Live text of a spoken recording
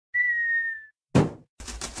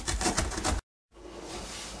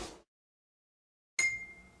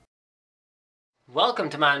Welcome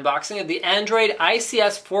to my unboxing of the Android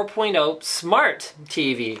ICS 4.0 Smart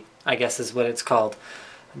TV, I guess is what it's called.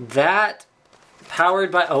 That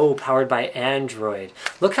powered by Android.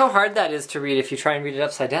 Look how hard that is to read if you try and read it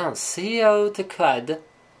upside down.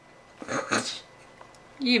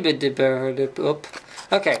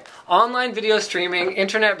 Okay, online video streaming,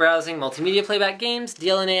 internet browsing, multimedia playback, games,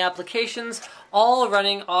 DLNA applications, all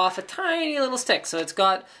running off a tiny little stick. So it's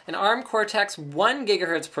got an ARM Cortex 1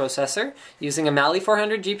 GHz processor using a Mali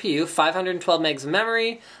 400 GPU, 512 megs of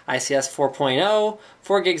memory, ICS 4.0,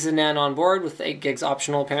 4 gigs of NAND on board with 8 gigs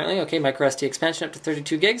optional apparently. Okay, microSD expansion up to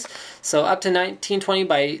 32 gigs. So up to 1920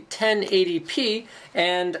 by 1080p.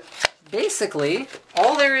 And basically,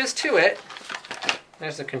 all there is to it,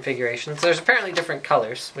 there's the configurations. There's apparently different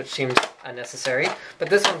colors, which seems unnecessary, but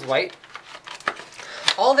this one's white.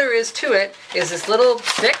 All there is to it is this little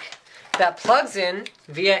stick that plugs in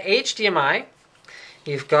via HDMI.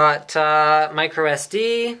 You've got micro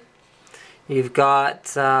SD. You've got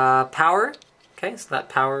power. Okay, so that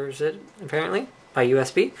powers it apparently by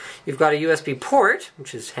USB. You've got a USB port,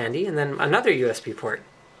 which is handy, and then another USB port.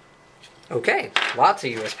 Okay, lots of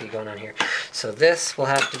USB going on here. So this will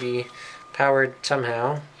have to be powered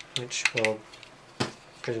somehow, which will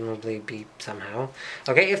presumably be somehow.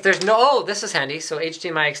 Okay, if there's no, oh, this is handy, so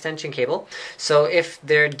HDMI extension cable. So if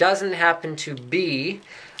there doesn't happen to be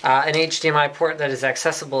an HDMI port that is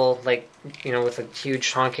accessible, like, you know, with a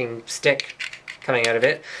huge honking stick coming out of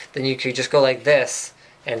it, then you could just go like this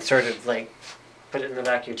and sort of like put it in the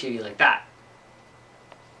back of your TV like that.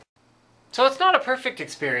 So it's not a perfect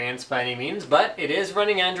experience by any means, but it is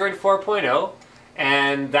running Android 4.0,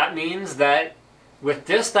 and that means that with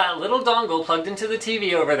just that little dongle plugged into the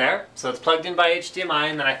TV over there, so it's plugged in by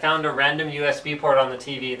HDMI, and then I found a random USB port on the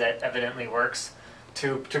TV that evidently works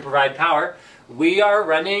to provide power, we are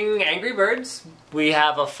running Angry Birds. We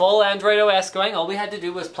have a full Android OS going. All we had to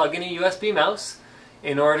do was plug in a USB mouse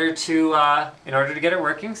in order to get it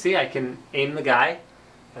working. See, I can aim the guy,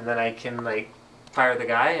 and then I can like fire the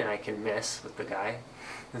guy, and I can miss with the guy.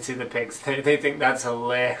 And see the pigs, they think that's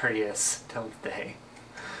hilarious, don't they?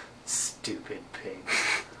 Stupid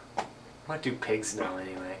pigs. What do pigs know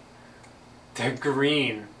anyway? They're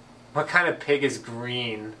green. What kind of pig is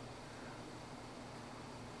green?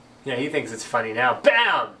 Yeah, he thinks it's funny now.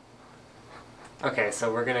 BAM! Okay,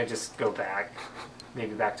 so we're gonna just go back.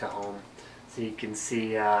 Maybe back to home. So you can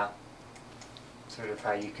see sort of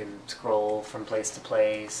how you can scroll from place to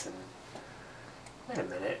place. And wait a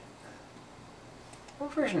minute.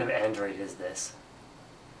 What version of Android is this?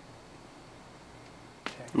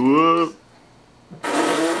 Whoa.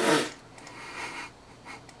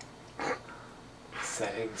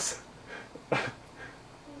 Settings.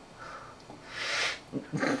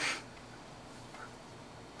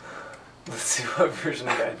 Let's see what version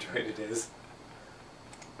of Android it is.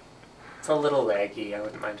 It's a little laggy. I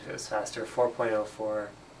wouldn't mind if it was faster. 4.04.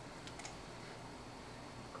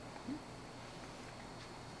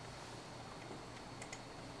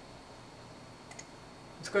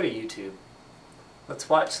 Let's go to YouTube. Let's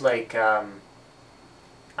watch like,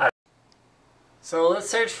 so let's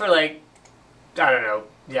search for like, I don't know,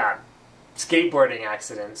 yeah, skateboarding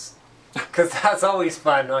accidents. Because that's always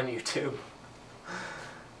fun on YouTube.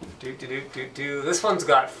 This one's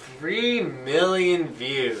got 3 million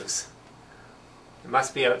views. It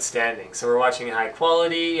must be outstanding. So we're watching in high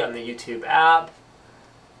quality on the YouTube app.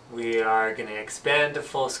 We are going to expand to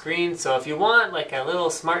full screen. So if you want like a little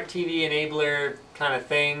smart TV enabler kind of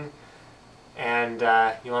thing, and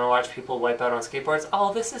you want to watch people wipe out on skateboards,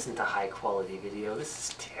 oh, this isn't a high quality video. This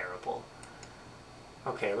is terrible.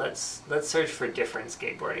 Okay, let's search for different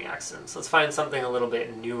skateboarding accidents. Let's find something a little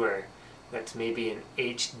bit newer that's maybe an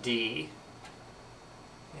HD.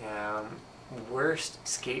 Worst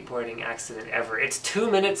skateboarding accident ever. It's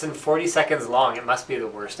 2 minutes and 40 seconds long. It must be the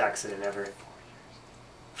worst accident ever.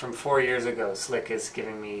 From 4 years ago, Slick is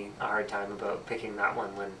giving me a hard time about picking that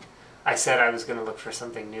one when I said I was going to look for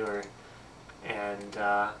something newer. And,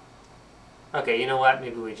 okay, you know what?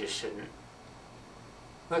 Maybe we just shouldn't.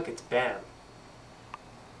 Look, it's BAM.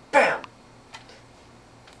 BAM!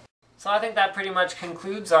 So I think that pretty much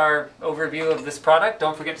concludes our overview of this product.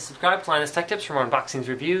 Don't forget to subscribe to Linus Tech Tips for more unboxings,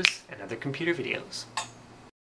 reviews, and other computer videos.